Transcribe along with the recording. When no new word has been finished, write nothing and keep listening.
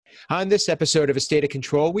On this episode of A State of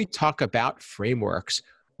Control, we talk about frameworks.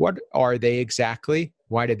 What are they exactly?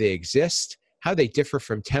 Why do they exist? How they differ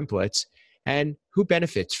from templates? And who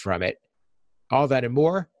benefits from it? All that and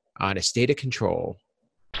more on A State of Control.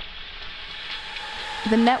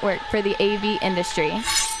 The network for the AV industry.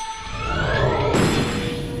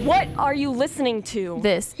 What are you listening to?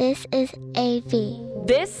 This is AV.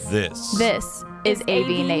 This is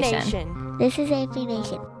AV Nation. This is AV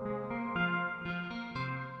Nation.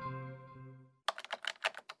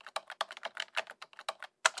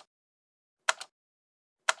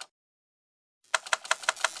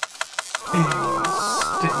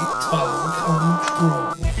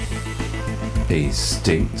 A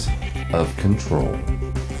State of Control.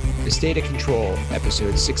 The State of Control,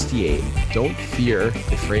 episode 68. Don't fear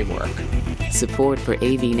the framework. Support for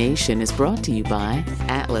AV Nation is brought to you by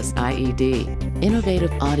Atlas IED,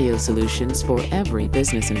 innovative audio solutions for every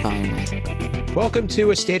business environment. Welcome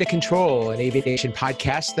to A State of Control, an AV Nation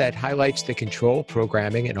podcast that highlights the control,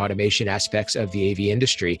 programming, and automation aspects of the AV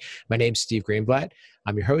industry. My name's Steve Greenblatt.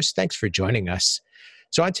 I'm your host. Thanks for joining us.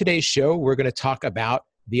 So on today's show, we're going to talk about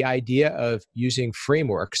the idea of using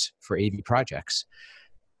frameworks for AV projects.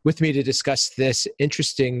 With me to discuss this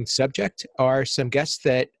interesting subject are some guests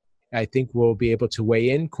that I think will be able to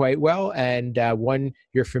weigh in quite well, and one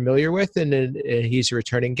you're familiar with, and he's a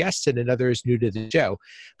returning guest, and another is new to the show.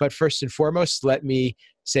 But first and foremost, let me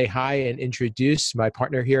say hi and introduce my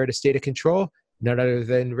partner here at A State of Control, none other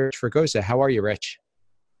than Rich Fregosa. How are you, Rich?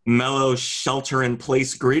 Mellow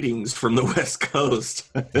shelter-in-place greetings from the West Coast.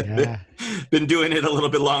 Yeah. Been doing it a little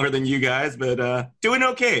bit longer than you guys, but doing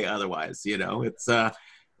okay otherwise. You know, it's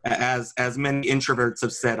as many introverts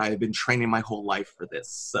have said, I've been training my whole life for this.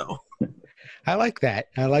 So I like that.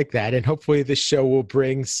 And hopefully this show will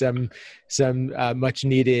bring some much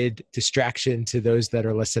needed distraction to those that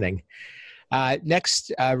are listening.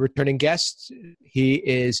 Next, returning guest, he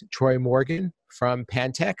is Troy Morgan from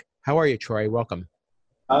Pantech. How are you, Troy? Welcome.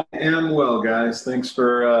 I am well, guys. Thanks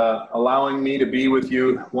for allowing me to be with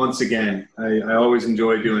you once again. I always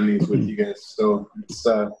enjoy doing these with you guys, so it's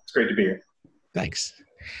great to be here. Thanks.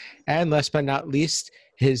 And last but not least,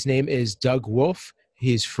 his name is Doug Wolf.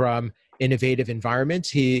 He's from Innovative Environments.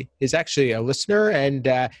 He is actually a listener and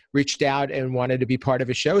reached out and wanted to be part of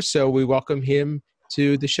a show, so we welcome him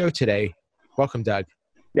to the show today. Welcome, Doug.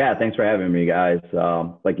 Yeah, thanks for having me, guys.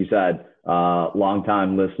 Like you said,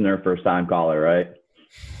 long-time listener, first-time caller, right?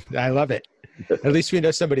 I love it. At least we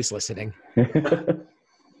know somebody's listening.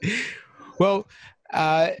 Well,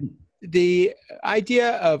 the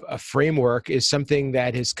idea of a framework is something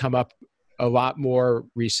that has come up a lot more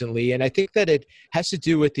recently. And I think that it has to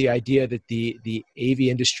do with the idea that the AV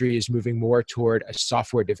industry is moving more toward a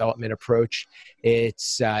software development approach.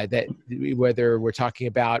 It's that whether we're talking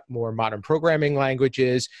about more modern programming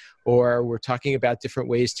languages or we're talking about different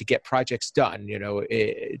ways to get projects done,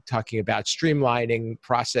 talking about streamlining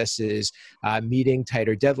processes, meeting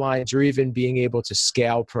tighter deadlines, or even being able to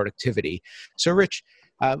scale productivity. So Rich,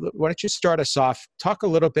 why don't you start us off, talk a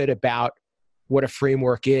little bit about what a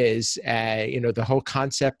framework is, the whole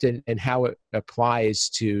concept and how it applies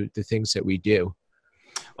to the things that we do.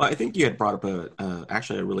 Well, I think you had brought up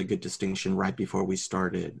actually a really good distinction right before we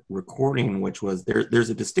started recording, which was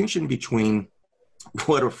there's a distinction between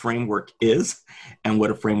what a framework is and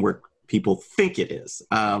what a framework people think it is.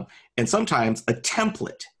 And sometimes a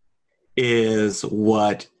template is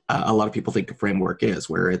what a lot of people think a framework is,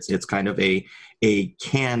 where it's kind of a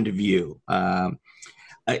canned view. Let's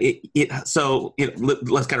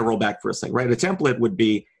kind of roll back for a second, right? A template would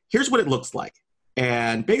be, here's what it looks like.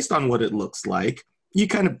 And based on what it looks like, you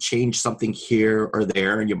kind of change something here or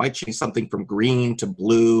there, and you might change something from green to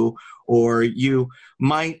blue, or you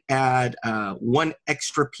might add one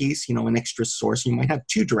extra piece, an extra source. You might have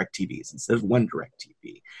two DirecTVs instead of one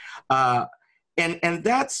DirecTV. And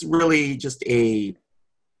that's really just a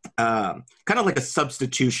kind of like a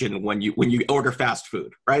substitution when you order fast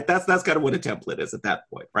food, right? That's kind of what a template is at that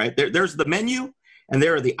point, right? There's the menu, and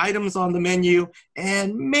there are the items on the menu,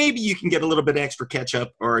 and maybe you can get a little bit of extra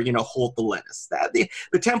ketchup or hold the lettuce. The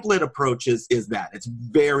template approach is that it's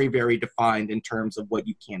very, very defined in terms of what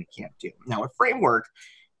you can and can't do. Now, a framework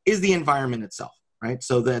is the environment itself, right?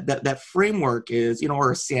 So that framework is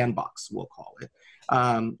or a sandbox, we'll call it.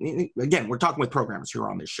 Again, we're talking with programmers here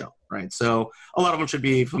on this show, right? So a lot of them should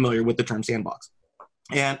be familiar with the term sandbox.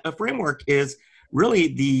 And a framework is really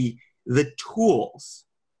the tools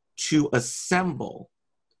to assemble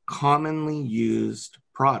commonly used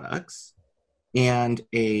products and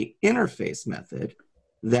a interface method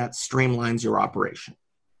that streamlines your operation,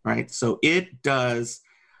 right? So it does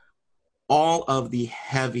all of the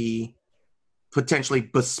heavy potentially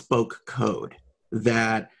bespoke code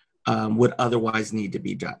that would otherwise need to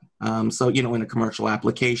be done. So, you know, in a commercial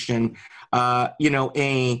application, you know,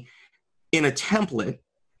 in a template,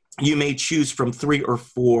 you may choose from 3 or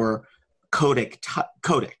 4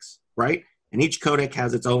 codecs, right? And each codec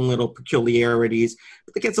has its own little peculiarities,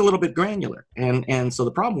 but it gets a little bit granular. And so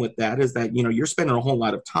the problem with that is that, you know, you're spending a whole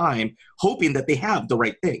lot of time hoping that they have the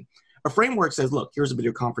right thing. A framework says, look, here's a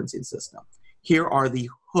video conferencing system. Here are the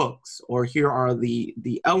hooks, or here are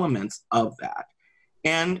the elements of that.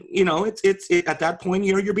 And, you know, it's at that point,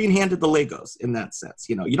 you know, you're being handed the Legos in that sense.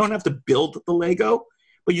 You know, you don't have to build the Lego,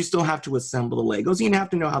 but you still have to assemble the Legos. You have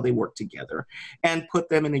to know how they work together and put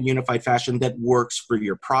them in a unified fashion that works for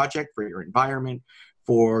your project, for your environment,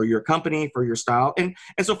 for your company, for your style. And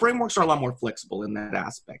so frameworks are a lot more flexible in that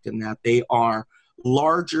aspect, in that they are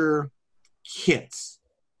larger kits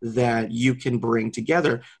that you can bring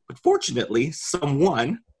together. But fortunately,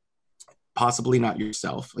 someone, possibly not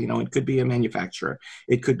yourself, you know, it could be a manufacturer,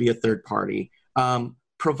 it could be a third party,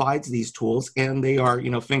 provides these tools, and they are,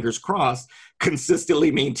 you know, fingers crossed,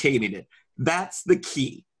 consistently maintaining it. That's the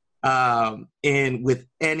key. And with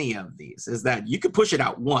any of these is that you could push it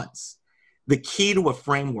out once. The key to a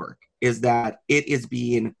framework is that it is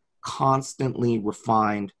being constantly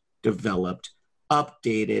refined, developed,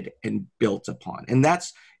 updated, and built upon. And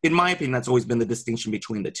that's, in my opinion, that's always been the distinction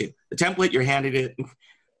between the two. The template, you're handed it,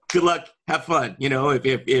 good luck, have fun. You know, if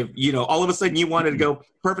you know, all of a sudden you wanted to go,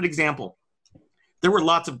 perfect example. There were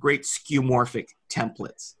lots of great skeuomorphic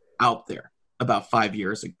templates out there about 5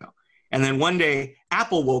 years ago. And then one day,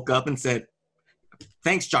 Apple woke up and said,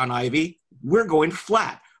 thanks, John Ivey, we're going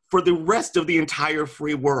flat for the rest of the entire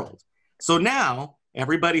free world. So now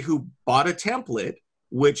everybody who bought a template,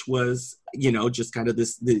 which was, you know, just kind of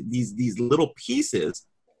these little pieces,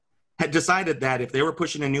 had decided that if they were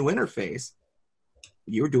pushing a new interface,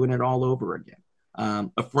 you were doing it all over again.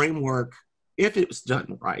 A framework, if it was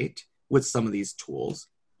done right with some of these tools,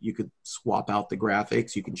 you could swap out the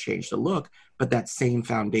graphics, you can change the look, but that same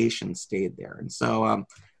foundation stayed there. And so,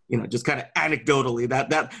 you know, just kind of anecdotally,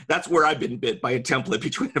 that's where I've been bit by a template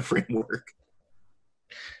between a framework.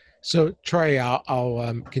 So, Troy,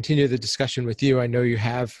 I'll continue the discussion with you. I know you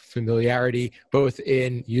have familiarity both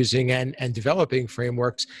in using and developing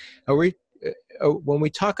frameworks. When we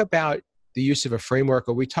talk about the use of a framework,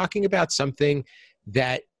 are we talking about something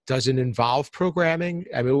that doesn't involve programming?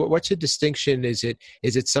 I mean, what's the distinction? Is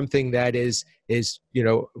it something that is you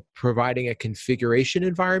know, providing a configuration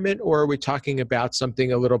environment, or are we talking about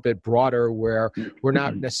something a little bit broader where we're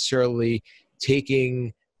not necessarily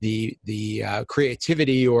taking the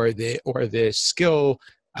creativity or the skill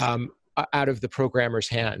out of the programmer's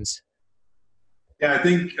hands? Yeah, I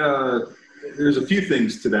think there's a few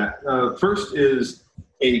things to that. First is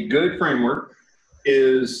a good framework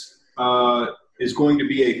is going to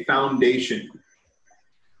be a foundation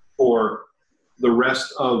for the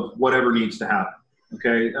rest of whatever needs to happen.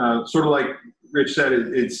 Okay, sort of like Rich said,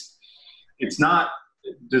 it's not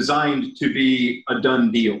designed to be a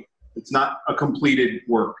done deal. It's not a completed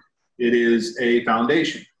work. It is a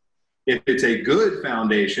foundation. If it's a good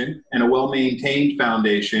foundation and a well-maintained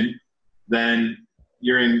foundation, then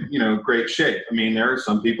you're in, you know, great shape. I mean, there are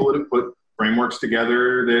some people that have put frameworks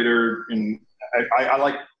together that are in, I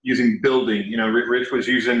like using building. You know, Rich was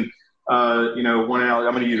using, you know, one,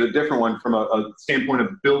 I'm going to use a different one from a standpoint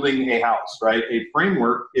of building a house, right? A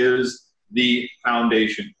framework is the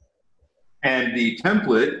foundation. And the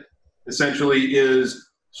template essentially is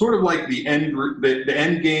sort of like the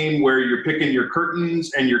end game where you're picking your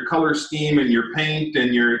curtains and your color scheme and your paint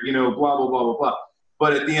and your, you know, blah, blah, blah, blah, blah.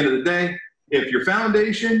 But at the end of the day, if your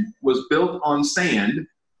foundation was built on sand,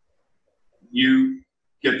 you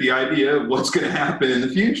get the idea of what's going to happen in the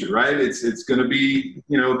future, right? It's going to be,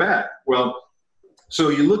 you know, bad. Well, so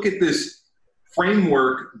you look at this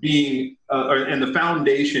framework being, and the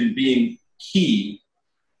foundation being key.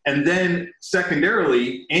 And then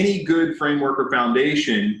secondarily, any good framework or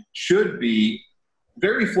foundation should be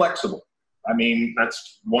very flexible. I mean,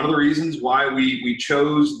 that's one of the reasons why we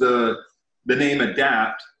chose the name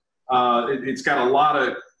Adapt. It's got a lot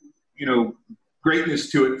of, you know, greatness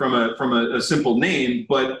to it from a simple name,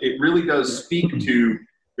 but it really does speak to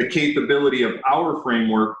the capability of our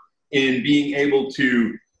framework in being able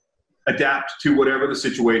to adapt to whatever the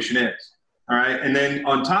situation is. All right. And then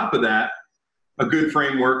on top of that, a good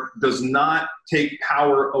framework does not take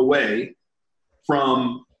power away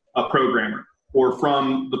from a programmer or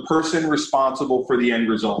from the person responsible for the end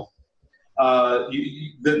result.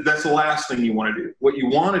 That's the last thing you want to do. What you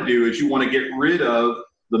want to do is you want to get rid of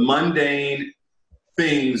the mundane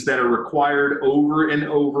things that are required over and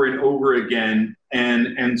over and over again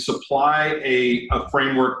and supply a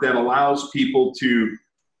framework that allows people to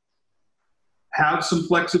have some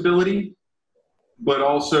flexibility, but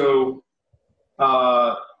also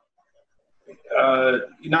not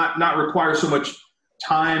require so much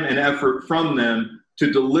time and effort from them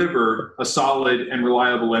to deliver a solid and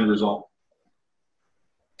reliable end result.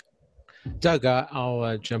 Doug,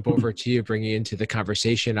 I'll jump over to you, bring you into the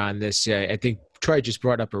conversation on this. I think Troy just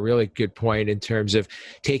brought up a really good point in terms of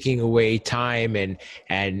taking away time and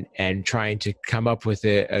trying to come up with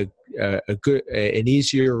an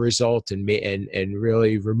easier result and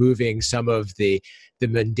really removing some of the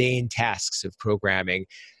mundane tasks of programming.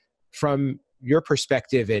 From your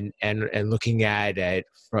perspective and looking at it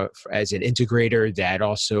as an integrator that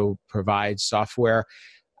also provides software,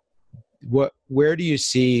 where do you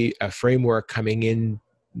see a framework coming in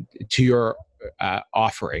to your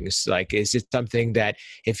offerings? Like, is it something that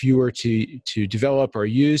if you were to develop or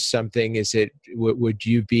use something, would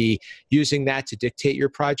you be using that to dictate your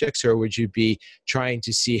projects, or would you be trying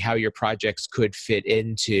to see how your projects could fit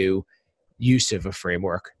into use of a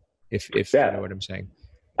framework? If you know what I'm saying.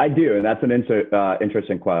 I do, and that's an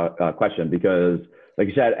interesting question, because, like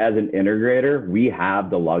you said, as an integrator, we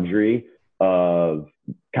have the luxury of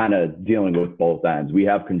kind of dealing with both ends. We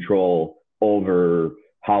have control over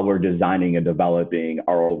how we're designing and developing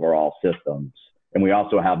our overall systems, and we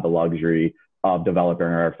also have the luxury of developing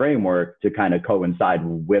our framework to kind of coincide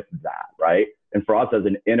with that, right? And for us as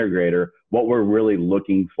an integrator, what we're really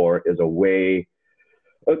looking for is a way,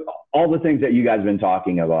 all the things that you guys have been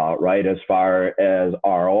talking about, right? As far as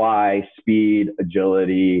ROI, speed,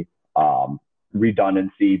 agility,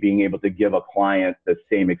 redundancy, being able to give a client the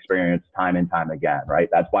same experience time and time again, right?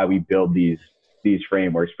 That's why we build these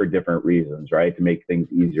frameworks for different reasons, right? To make things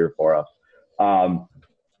easier for us.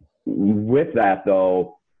 With that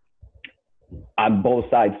though, on both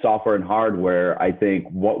sides, software and hardware, I think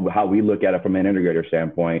how we look at it from an integrator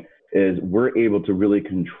standpoint is we're able to really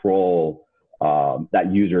control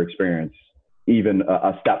that user experience even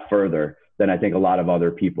a step further than I think a lot of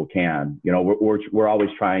other people can. You know, we're always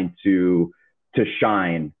trying to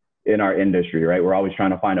shine in our industry, right? We're always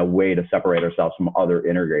trying to find a way to separate ourselves from other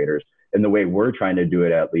integrators. And the way we're trying to do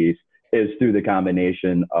it, at least, is through the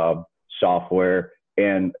combination of software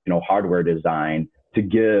and, hardware design to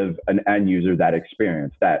give an end user that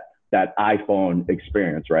experience, that iPhone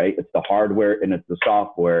experience, right? It's the hardware and it's the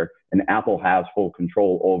software, and Apple has full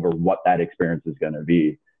control over what that experience is going to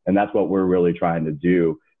be. And that's what we're really trying to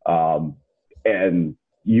do. And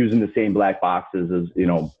using the same black boxes as,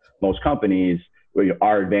 most companies,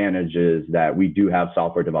 our advantage is that we do have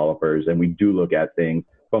software developers, and we do look at things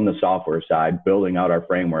from the software side, building out our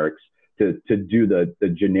frameworks to do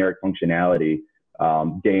the generic functionality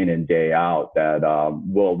day in and day out that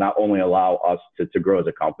will not only allow us to grow as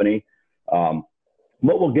a company,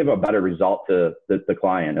 but will give a better result to the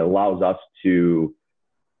client. It allows us to,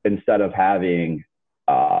 instead of having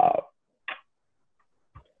our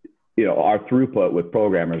throughput with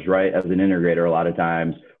programmers, right? As an integrator, a lot of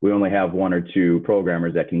times we only have one or two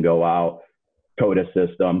programmers that can go out, code a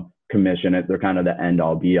system, commission it. They're kind of the end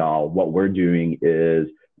all be all. What we're doing is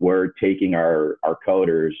we're taking our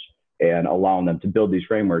coders and allowing them to build these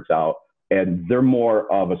frameworks out. And they're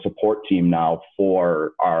more of a support team now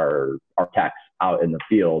for our techs out in the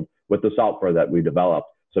field with the software that we developed.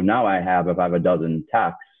 So now if I have a dozen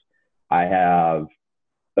techs, I have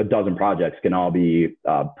a dozen projects can all be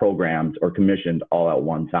programmed or commissioned all at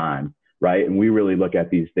one time, right? And we really look at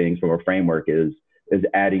these things from a framework is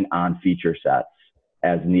adding on feature sets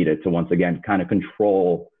as needed to, once again, kind of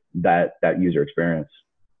control that user experience.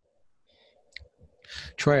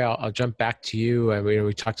 Troy, I'll jump back to you. I mean,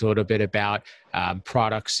 we talked a little bit about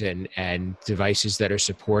products and devices that are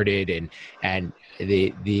supported, and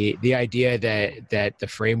the idea that the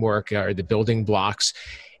framework or the building blocks.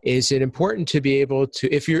 Is it important to be able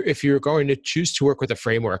to, if you're going to choose to work with a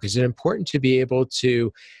framework, is it important to be able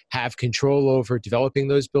to have control over developing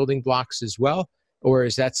those building blocks as well? Or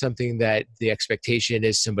is that something that the expectation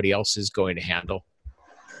is somebody else is going to handle?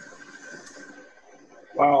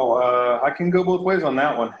 Well, I can go both ways on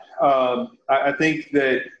that one. I think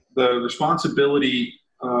that the responsibility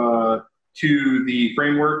to the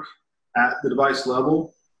framework at the device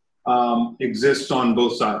level exists on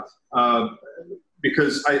both sides.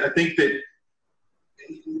 Because I think that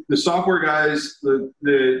the software guys,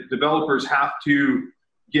 the developers have to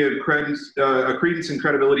give credence and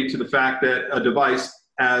credibility to the fact that a device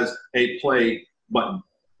has a play button,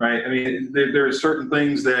 right? I mean, there are certain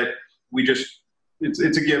things that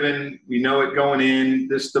it's a given. We know it going in,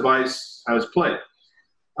 this device has play.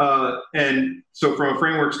 And so from a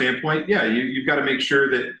framework standpoint, yeah, you've got to make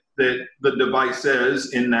sure that that the device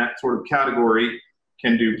is in that sort of category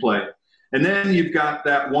can do play. And then you've got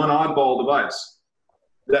that one oddball device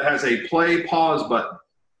that has a play pause button.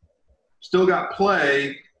 Still got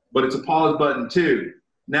play, but it's a pause button too.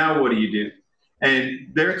 Now what do you do?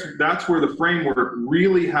 And that's where the framework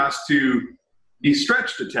really has to be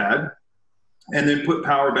stretched a tad and then put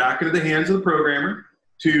power back into the hands of the programmer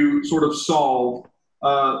to sort of solve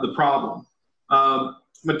the problem. I'm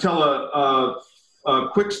going to tell a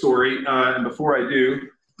quick story, and before I do,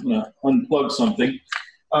 I'm going to unplug something.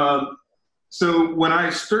 So when I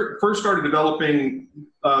first started developing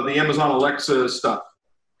the Amazon Alexa stuff,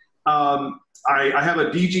 I have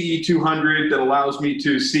a DGE 200 that allows me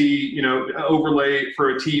to see, overlay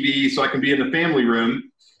for a TV so I can be in the family room.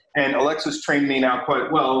 And Alexa's trained me now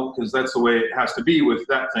quite well because that's the way it has to be with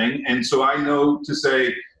that thing. And so I know to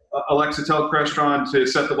say, Alexa, tell Crestron to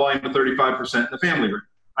set the volume to 35% in the family room.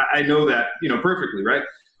 I know that, perfectly, right?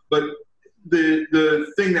 But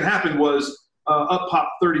the thing that happened was up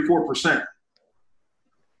popped 34%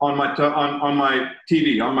 on my on my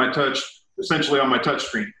TV, on my touch, essentially on my touch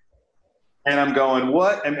screen. And I'm going,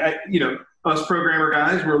 what? And us programmer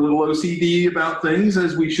guys, we're a little OCD about things,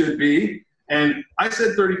 as we should be. And I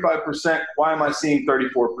said 35%. Why am I seeing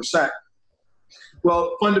 34%?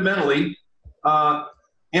 Well, fundamentally,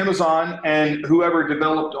 Amazon and whoever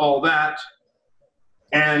developed all that,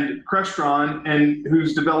 and Crestron and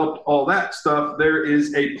who's developed all that stuff, there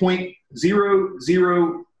is a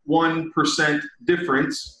 0.001%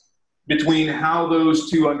 difference between how those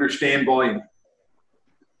two understand volume.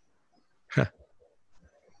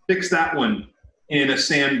 Fix that one in a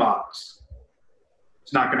sandbox.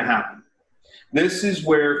 It's not going to happen. This is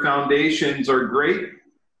where foundations are great,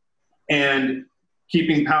 and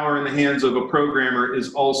keeping power in the hands of a programmer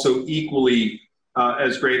is also equally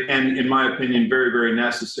as great, and in my opinion, very, very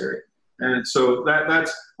necessary. And so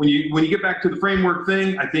that's when you get back to the framework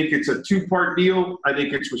thing, I think it's a two-part deal. I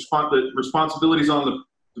think it's the responsibilities on the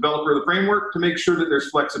developer of the framework to make sure that there's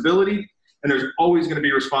flexibility, and there's always going to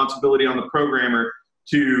be responsibility on the programmer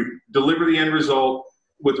to deliver the end result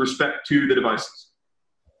with respect to the devices.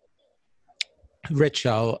 Rich,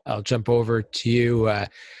 I'll jump over to you.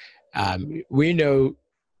 We know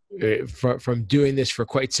from doing this for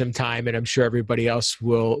quite some time, and I'm sure everybody else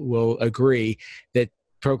will agree, that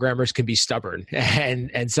programmers can be stubborn,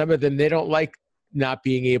 and some of them, they don't like not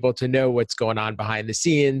being able to know what's going on behind the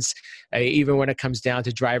scenes, even when it comes down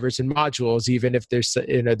to drivers and modules. Even if there's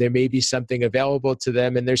there may be something available to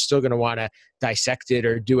them, and they're still going to want to dissect it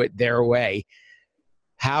or do it their way.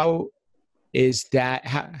 How is that?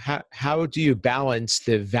 How do you balance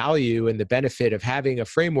the value and the benefit of having a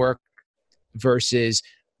framework versus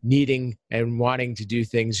needing and wanting to do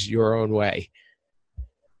things your own way?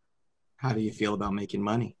 How do you feel about making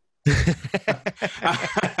money?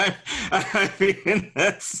 I mean,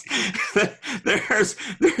 there's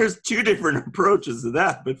two different approaches to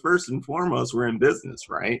that, but first and foremost, we're in business,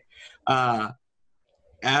 right? And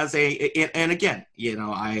again,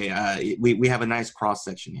 we have a nice cross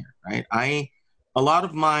section here, right? A lot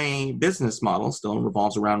of my business model still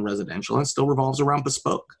revolves around residential and still revolves around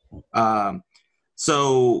bespoke.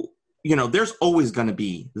 So there's always going to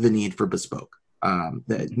be the need for bespoke.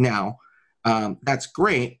 That's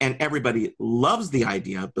great, and everybody loves the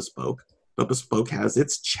idea of bespoke, but bespoke has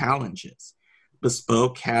its challenges.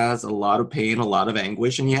 Bespoke has a lot of pain, a lot of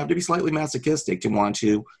anguish, and you have to be slightly masochistic to want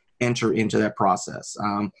to enter into that process.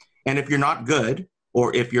 And if you're not good,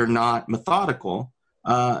 or if you're not methodical,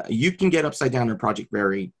 you can get upside down in a project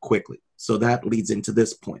very quickly. So that leads into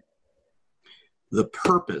this point. The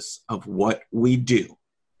purpose of what we do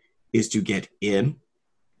is to get in,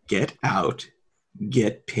 get out,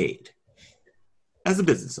 get paid. As a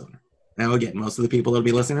business owner. Now, again, most of the people that'll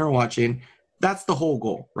be listening or watching, that's the whole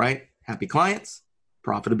goal, right? Happy clients,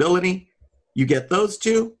 profitability. You get those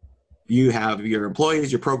two. You have your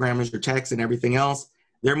employees, your programmers, your techs, and everything else.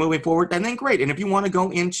 They're moving forward, and then great. And if you want to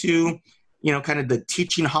go into, kind of the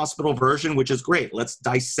teaching hospital version, which is great, let's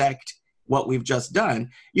dissect what we've just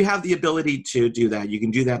done. You have the ability to do that. You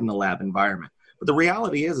can do that in the lab environment. But the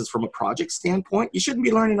reality is from a project standpoint, you shouldn't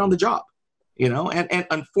be learning on the job. And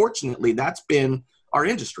unfortunately, that's been our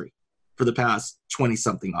industry for the past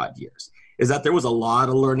 20-something odd years, is that there was a lot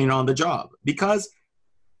of learning on the job because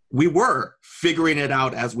we were figuring it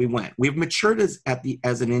out as we went. We've matured as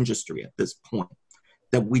an industry at this point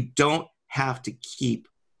that we don't have to keep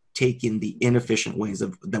taking the inefficient ways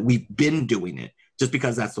that we've been doing it just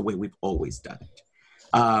because that's the way we've always done it.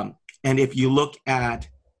 And if you look at,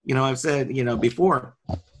 I've said, before,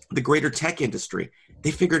 the greater tech industry,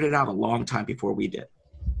 they figured it out a long time before we did.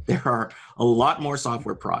 There are a lot more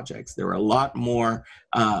software projects. There are a lot more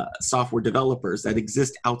software developers that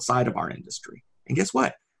exist outside of our industry. And guess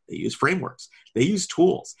what? They use frameworks. They use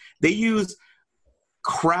tools. They use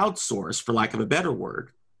crowdsource, for lack of a better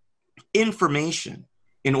word, information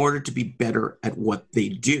in order to be better at what they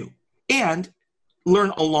do and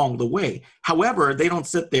learn along the way. However, they don't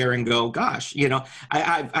sit there and go, gosh,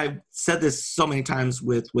 I've said this so many times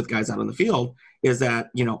with guys out in the field, is that,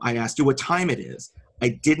 I asked you what time it is. I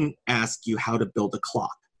didn't ask you how to build a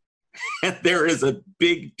clock. And there is a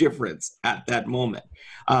big difference at that moment.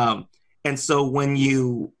 And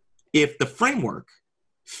so if the framework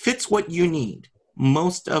fits what you need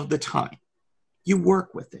most of the time, you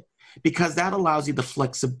work with it, because that allows you the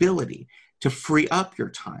flexibility to free up your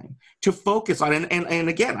time, to focus on, and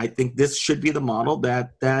again, I think this should be the model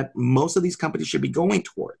that most of these companies should be going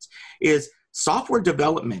towards, is software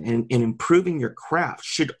development and improving your craft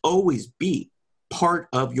should always be part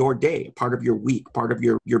of your day, part of your week, part of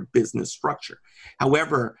your business structure.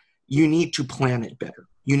 However, you need to plan it better.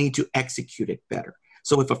 You need to execute it better.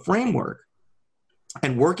 So if a framework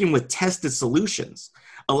and working with tested solutions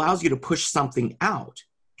allows you to push something out,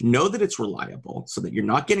 know that it's reliable so that you're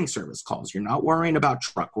not getting service calls. You're not worrying about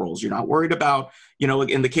truck rolls. You're not worried about,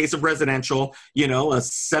 in the case of residential, a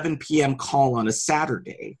 7 p.m. call on a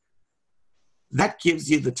Saturday. That gives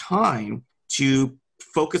you the time to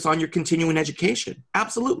focus on your continuing education.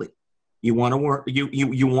 Absolutely. You want to work,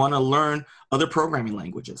 you want to learn other programming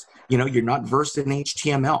languages. You're not versed in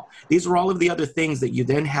HTML. These are all of the other things that you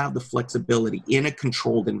then have the flexibility in a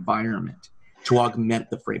controlled environment to augment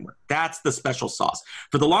the framework. That's the special sauce.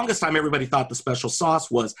 For the longest time, everybody thought the special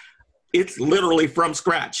sauce was, it's literally from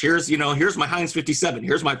scratch. Here's my Heinz 57.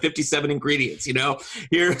 Here's my 57 ingredients,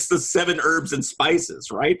 here's the 7 herbs and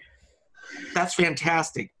spices, right? That's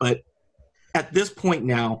fantastic. But at this point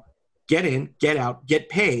now, get in, get out, get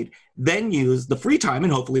paid, then use the free time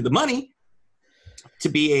and hopefully the money to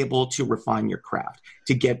be able to refine your craft,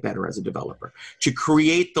 to get better as a developer, to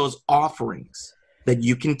create those offerings that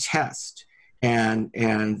you can test and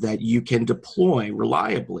that you can deploy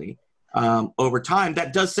reliably over time.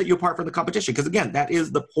 That does set you apart from the competition, because again, that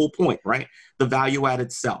is the whole point, right? The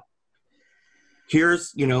value-added sell.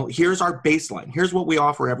 Here's our baseline. Here's what we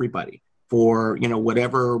offer everybody for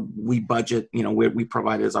whatever we budget, we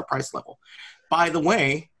provide as our price level. By the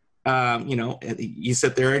way, you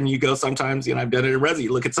sit there and you go sometimes, I've done it in Resi,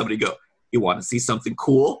 you look at somebody go, you want to see something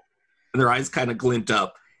cool? And their eyes kind of glint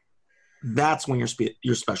up. That's when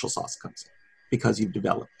your special sauce comes in, because you've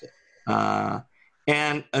developed it.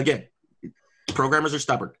 And again, programmers are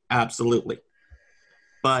stubborn, absolutely.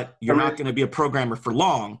 But you're not going to be a programmer for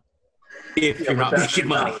long if you're not making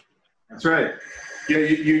money. That's right. Yeah,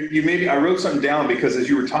 you maybe, I wrote something down because as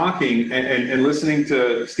you were talking and listening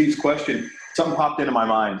to Steve's question, something popped into my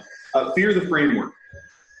mind. Fear the framework.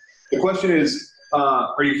 The question is,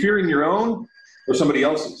 are you fearing your own or somebody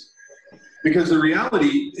else's? Because the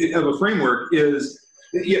reality of a framework is,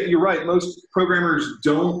 yeah, you're right, most programmers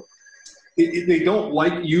they don't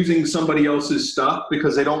like using somebody else's stuff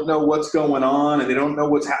because they don't know what's going on and they don't know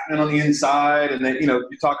what's happening on the inside. And then,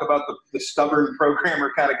 you talk about the stubborn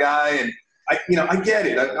programmer kind of guy, and I get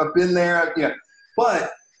it. I've been there.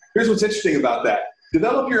 But here's what's interesting about that.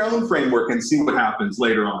 Develop your own framework and see what happens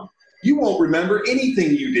later on. You won't remember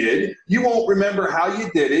anything you did. You won't remember how you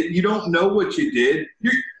did it. You don't know what you did.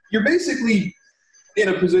 You're basically in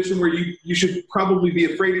a position where you should probably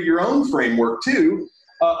be afraid of your own framework too,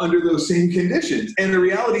 under those same conditions. And the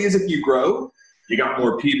reality is, if you grow, you got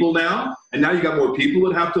more people now, and now you got more people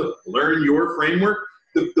that have to learn your framework.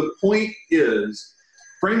 The point is,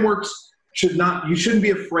 frameworks you shouldn't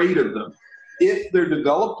be afraid of them. If they're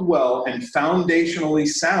developed well and foundationally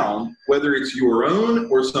sound, whether it's your own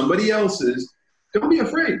or somebody else's, don't be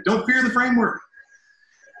afraid. Don't fear the framework.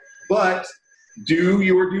 But do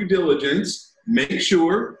your due diligence. Make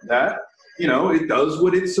sure that, it does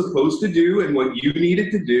what it's supposed to do and what you need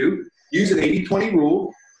it to do. Use an 80-20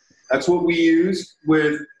 rule. That's what we use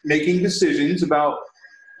with making decisions about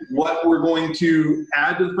what we're going to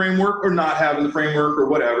add to the framework or not have in the framework or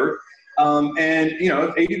whatever. And,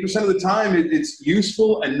 if 80% of the time it's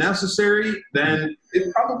useful and necessary, then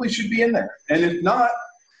it probably should be in there. And if not,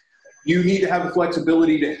 you need to have the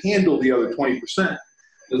flexibility to handle the other 20%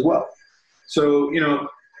 as well. So,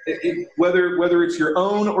 whether it's your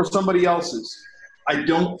own or somebody else's, I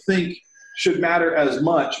don't think should matter as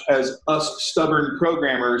much as us stubborn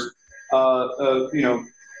programmers. We're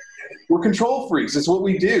control freaks. It's what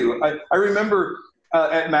we do. I remember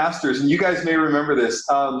at Masters, and you guys may remember this,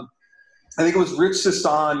 I think it was Rich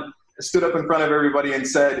Sasson stood up in front of everybody and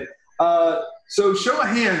said, So show of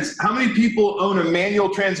hands, how many people own a manual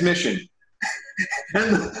transmission?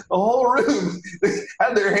 And the whole room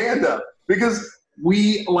had their hand up because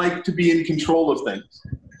we like to be in control of things.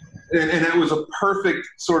 And that was a perfect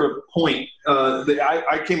sort of point that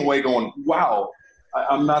I came away going, wow,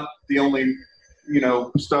 I'm not the only,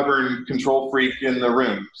 stubborn control freak in the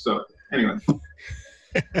room. So anyway.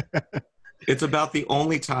 It's about the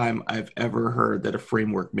only time I've ever heard that a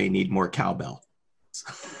framework may need more cowbell.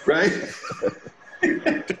 Right?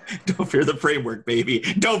 Don't fear the framework, baby.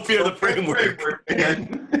 Don't fear the framework.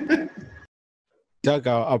 Doug,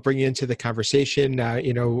 I'll bring you into the conversation.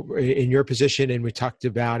 In your position, and we talked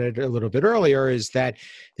about it a little bit earlier, is that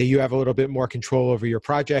you have a little bit more control over your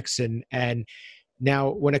projects. And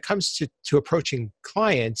now when it comes to approaching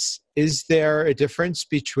clients, is there a difference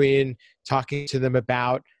between talking to them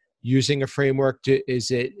about using a framework?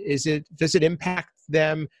 Does it impact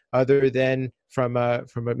them other than from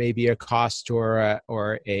maybe a cost or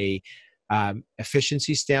a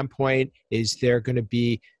efficiency standpoint? Is there going to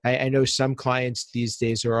be, I know some clients these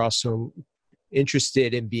days are also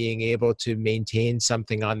interested in being able to maintain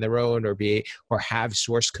something on their own or have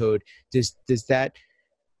source code. Does that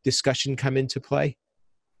discussion come into play?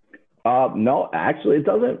 No, actually it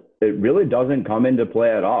doesn't. It really doesn't come into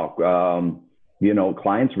play at all.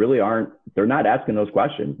 Clients really they're not asking those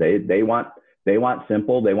questions. They want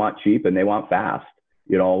simple, they want cheap, and they want fast.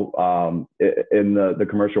 In the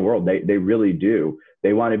commercial world, they really do.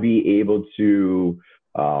 They want to be able to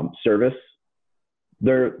service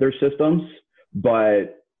their systems,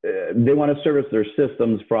 but they want to service their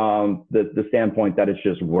systems from the standpoint that it's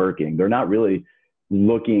just working. They're not really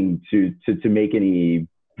looking to make any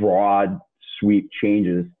broad sweep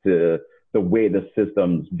changes to the way the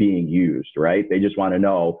system's being used, right? They just want to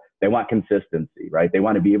know, they want consistency, right? They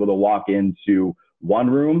want to be able to walk into one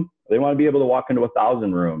room, they want to be able to walk into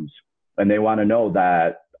 1,000 rooms, and they want to know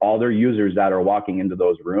that all their users that are walking into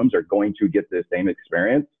those rooms are going to get the same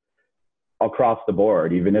experience across the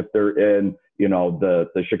board, even if they're in,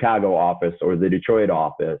 the Chicago office or the Detroit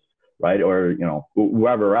office, right? Or,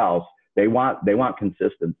 whoever else, they want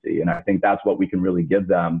consistency. And I think that's what we can really give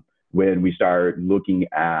them when we start looking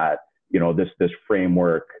at, this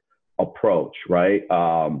framework approach, right?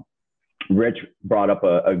 Rich brought up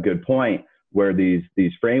a good point where these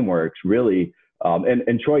frameworks really,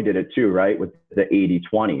 and Troy did it too, right? With the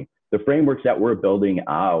 80-20, the frameworks that we're building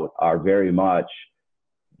out are very much,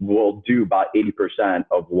 will do about 80%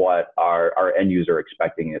 of what our end user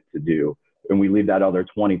expecting it to do. And we leave that other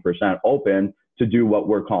 20% open to do what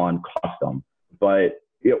we're calling custom. But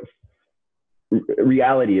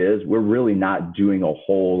reality is we're really not doing a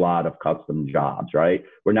whole lot of custom jobs, right?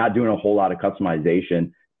 We're not doing a whole lot of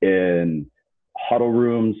customization in huddle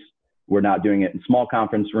rooms. We're not doing it in small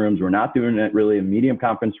conference rooms. We're not doing it really in medium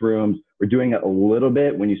conference rooms. We're doing it a little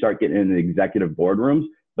bit when you start getting into the executive boardrooms,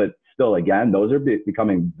 but still, again, those are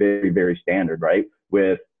becoming very, very standard, right?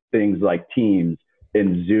 With things like Teams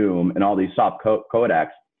and Zoom and all these soft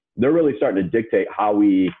codecs, they're really starting to dictate how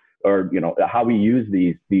we use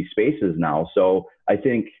these spaces now. So I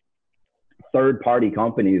think third-party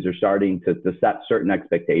companies are starting to set certain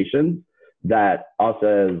expectations that us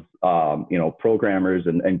as programmers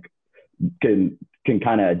and can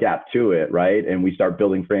kind of adapt to it, right? And we start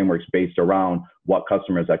building frameworks based around what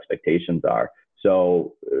customers' expectations are.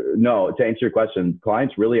 So no, to answer your question,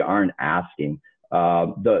 clients really aren't asking.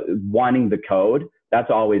 Wanting the code, that's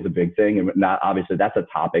always a big thing, and obviously that's a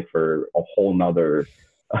topic for a whole nother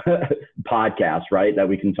podcast, right? That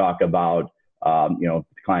we can talk about,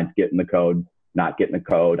 clients getting the code, not getting the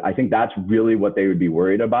code. I think that's really what they would be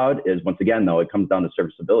worried about is, once again, though, it comes down to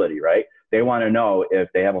serviceability, right? They want to know if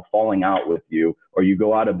they have a falling out with you or you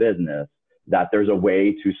go out of business, that there's a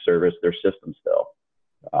way to service their system still.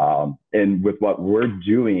 And with what we're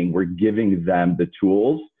doing, we're giving them the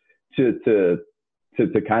tools to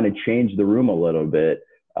kind of change the room a little bit,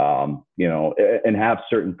 and have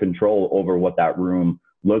certain control over what that room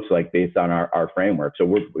looks like based on our framework. So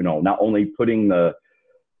we're, not only putting the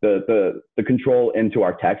control into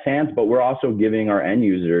our tech's hands, but we're also giving our end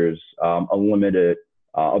users a limited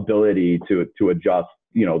ability to adjust,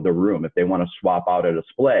 the room. If they want to swap out a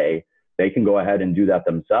display, they can go ahead and do that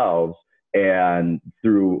themselves. And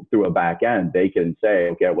through a back end, they can say,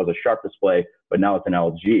 okay, it was a Sharp display, but now it's an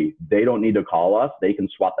LG. They don't need to call us. They can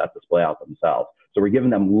swap that display out themselves. So we're giving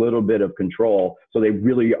them a little bit of control, so they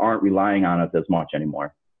really aren't relying on us as much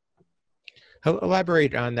anymore. I'll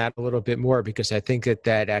elaborate on that a little bit more, because I think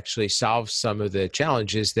that actually solves some of the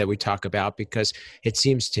challenges that we talk about, because it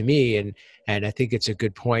seems to me, and I think it's a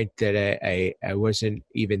good point that I wasn't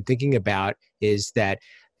even thinking about, is that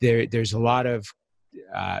there's a lot of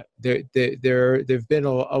there've been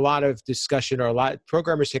a lot of discussion, or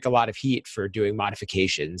programmers take a lot of heat for doing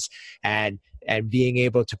modifications, and being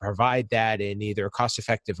able to provide that in either a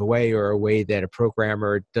cost-effective way or a way that a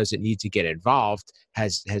programmer doesn't need to get involved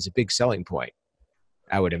has a big selling point,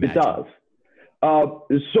 I would imagine. It does.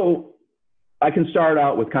 So I can start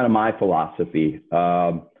out with kind of my philosophy.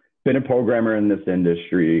 Been a programmer in this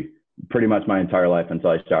industry pretty much my entire life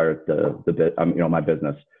until I started my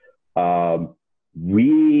business.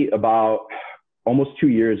 About almost 2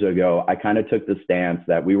 years ago, I kind of took the stance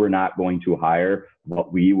that we were not going to hire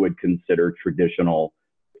what we would consider traditional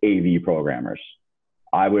AV programmers.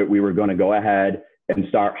 We were going to go ahead and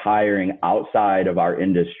start hiring outside of our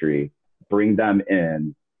industry, bring them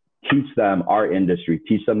in, teach them our industry,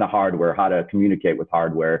 teach them the hardware, how to communicate with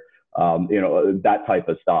hardware, that type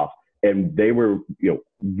of stuff. And they were,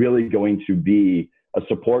 really going to be a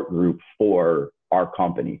support group for our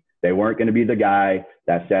company. They weren't going to be the guy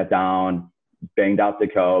that sat down, banged out the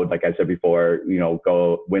code, like I said before,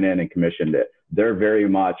 went in and commissioned it. They're very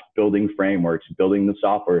much building frameworks, building the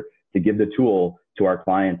software to give the tool to our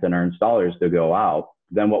clients and our installers to go out.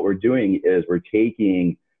 Then what we're doing is we're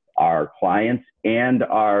taking our clients and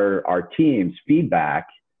our team's feedback,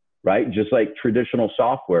 right? Just like traditional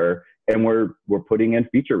software, and we're putting in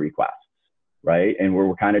feature requests, right? And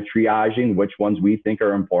we're kind of triaging which ones we think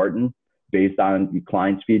are important based on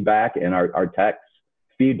clients' feedback and our tech's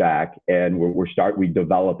feedback, and we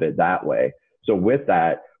develop it that way. So with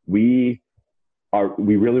that, we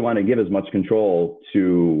really want to give as much control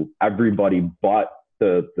to everybody but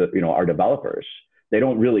our developers. They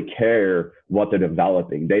don't really care what they're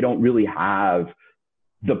developing. They don't really have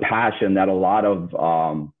the passion that a lot of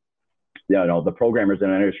the programmers in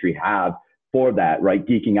the industry have for that, right?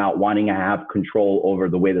 Geeking out, wanting to have control over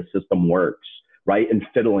the way the system works, right? And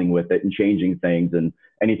fiddling with it and changing things. And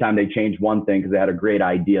anytime they change one thing because they had a great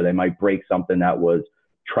idea, they might break something that was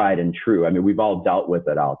tried and true. I mean, we've all dealt with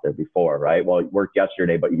it out there before, right? Well, it worked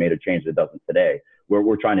yesterday, but you made a change that doesn't today.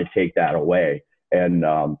 We're trying to take that away. And,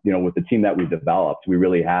 with the team that we've developed, we've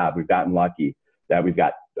gotten lucky that we've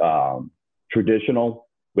got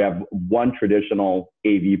we have one traditional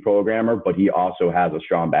AV programmer, but he also has a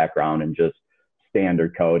strong background in just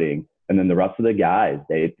standard coding. And then the rest of the guys,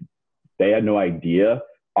 they had no idea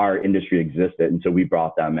our industry existed until we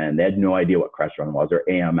brought them in. They had no idea what Crestron was or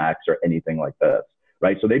AMX or anything like this,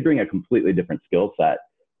 right? So they bring a completely different skill set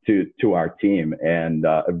to our team, and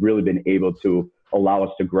have really been able to allow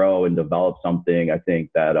us to grow and develop something, I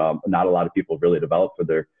think, that not a lot of people really develop for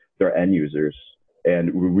their end users.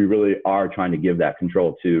 And we really are trying to give that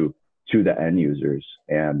control to the end users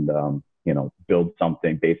and, build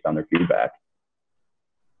something based on their feedback.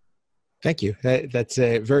 Thank you. That's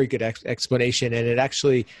a very good explanation. And it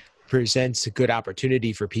actually presents a good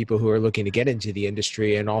opportunity for people who are looking to get into the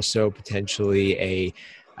industry, and also potentially a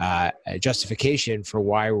justification for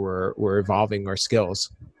why we're evolving our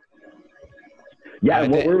skills. Yeah,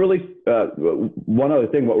 and what we're really, one other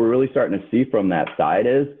thing, what we're really starting to see from that side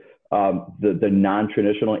is the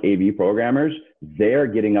non-traditional AV programmers, they're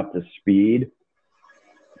getting up to speed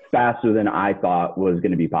faster than I thought was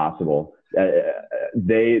going to be possible.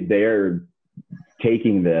 They're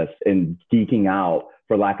taking this and geeking out,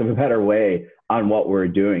 for lack of a better way, on what we're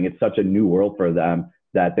doing. It's such a new world for them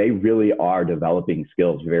that they really are developing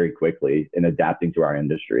skills very quickly and adapting to our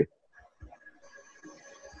industry.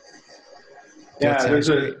 Yeah, there's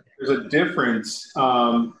a difference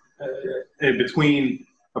between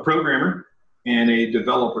a programmer and a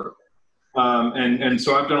developer. And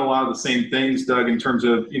so I've done a lot of the same things, Doug, in terms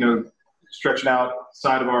of, stretching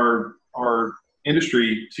outside of our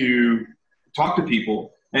industry to talk to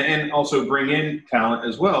people and also bring in talent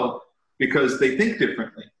as well, because they think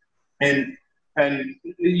differently. And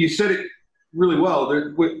you said it really well.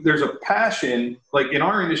 There's a passion, like in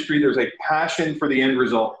our industry, there's a passion for the end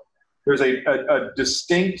result. There's a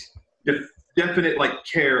distinct, definite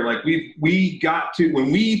care. Like we got to,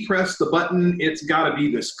 when we press the button, it's got to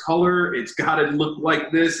be this color. It's got to look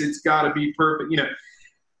like this. It's got to be perfect.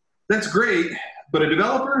 That's great. But a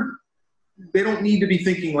developer, they don't need to be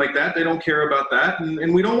thinking like that. They don't care about that.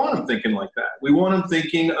 And we don't want them thinking like that. We want them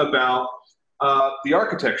thinking about the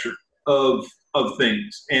architecture of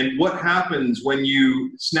things and what happens when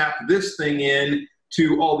you snap this thing in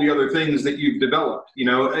to all the other things that you've developed.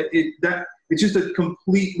 It's just a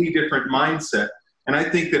completely different mindset. And I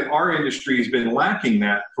think that our industry has been lacking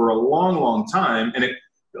that for a long, long time. And it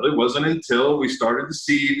really wasn't until we started to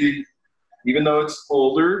see even though it's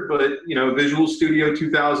older, but Visual Studio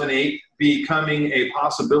 2008 becoming a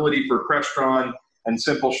possibility for Crestron and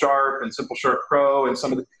Simple Sharp and Simple Sharp Pro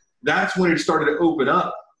and that's when it started to open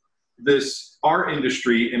up our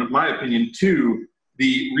industry, in my opinion, to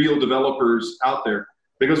the real developers out there.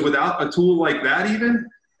 Because without a tool like that, even,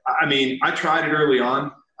 I mean, I tried it early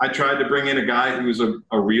on. I tried to bring in a guy who was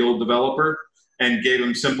a real developer and gave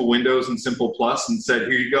him Simple Windows and Simple Plus and said,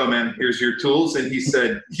 here you go, man, here's your tools. And he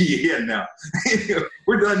said, yeah, no,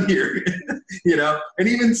 we're done here, and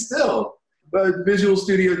even still, Visual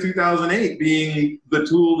Studio 2008 being the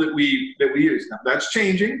tool that we use. Now, that's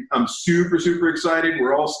changing. I'm super, super excited.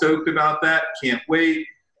 We're all stoked about that. Can't wait.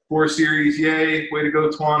 4 Series, yay. Way to go,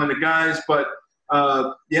 Twan and the guys. But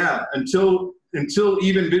until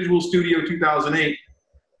even Visual Studio 2008,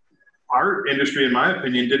 our industry, in my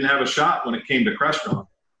opinion, didn't have a shot when it came to Crestron.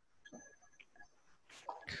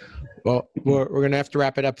 Well, we're going to have to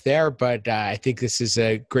wrap it up there, but I think this is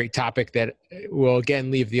a great topic that will, again,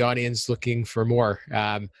 leave the audience looking for more.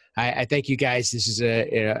 I thank you guys. This is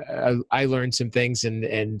I learned some things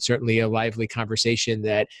and certainly a lively conversation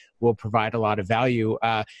that will provide a lot of value.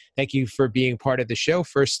 Thank you for being part of the show.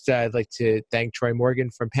 First, I'd like to thank Troy Morgan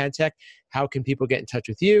from Pantech. How can people get in touch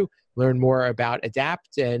with you, learn more about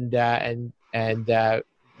Adapt and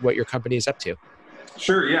what your company is up to?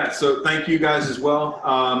 Sure, yeah. So thank you guys as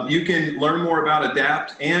well. You can learn more about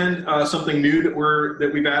Adapt and something new that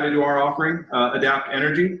we've added to our offering, Adapt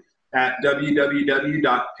Energy, at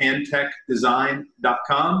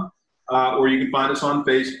www.pantechdesign.com, or you can find us on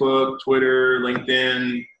Facebook, Twitter,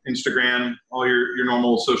 LinkedIn, Instagram, all your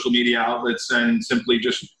normal social media outlets, and simply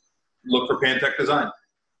just look for Pantech Design.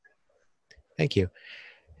 Thank you.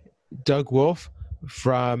 Doug Wolf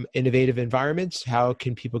from Innovative Environments. How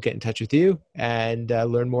can people get in touch with you and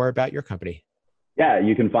learn more about your company? Yeah,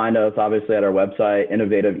 you can find us obviously at our website,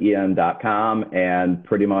 innovativeen.com, and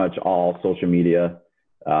pretty much all social media,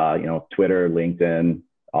 Twitter, LinkedIn,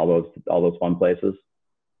 all those fun places.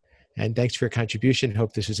 And thanks for your contribution.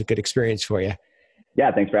 Hope this was a good experience for you.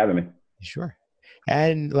 Yeah, thanks for having me. Sure.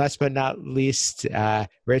 And last but not least,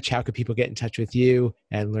 Rich, how can people get in touch with you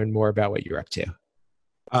and learn more about what you're up to?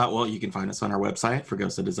 Well, you can find us on our website,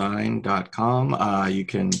 fregosadesign.com. You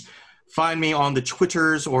can find me on the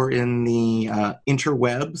Twitters or in the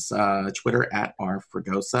interwebs, Twitter at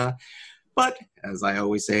 @rfregosa. But as I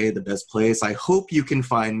always say, the best place I hope you can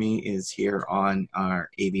find me is here on our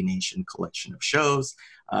AV Nation collection of shows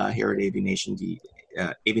here at AV Nation,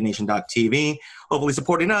 avnation.tv. Hopefully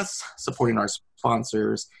supporting us, supporting our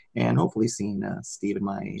sponsors, and hopefully seeing Steve and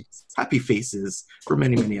my happy faces for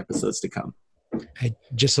many, many episodes to come. I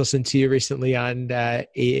just listened to you recently on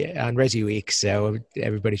Resi Week, so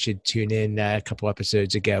everybody should tune in a couple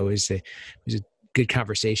episodes ago. It was a good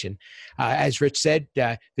conversation. As Rich said,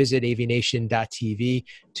 visit avnation.tv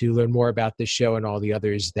to learn more about this show and all the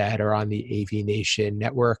others that are on the AV Nation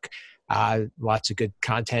network. Lots of good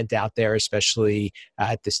content out there, especially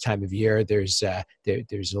at this time of year. There's a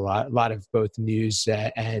lot of both news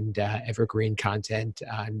and evergreen content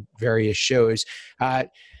on various shows.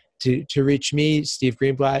 To reach me, Steve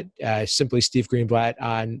Greenblatt, simply Steve Greenblatt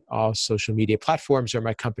on all social media platforms, or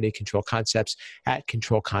my company, Control Concepts, at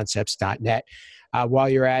controlconcepts.net. While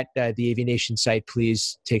you're at the AV Nation site,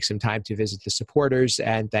 please take some time to visit the supporters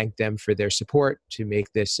and thank them for their support to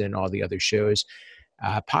make this and all the other shows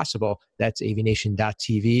possible. That's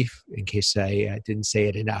avnation.tv, in case I didn't say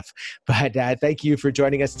it enough. But thank you for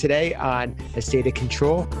joining us today on A State of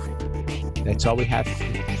Control. That's all we have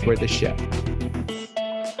for the show.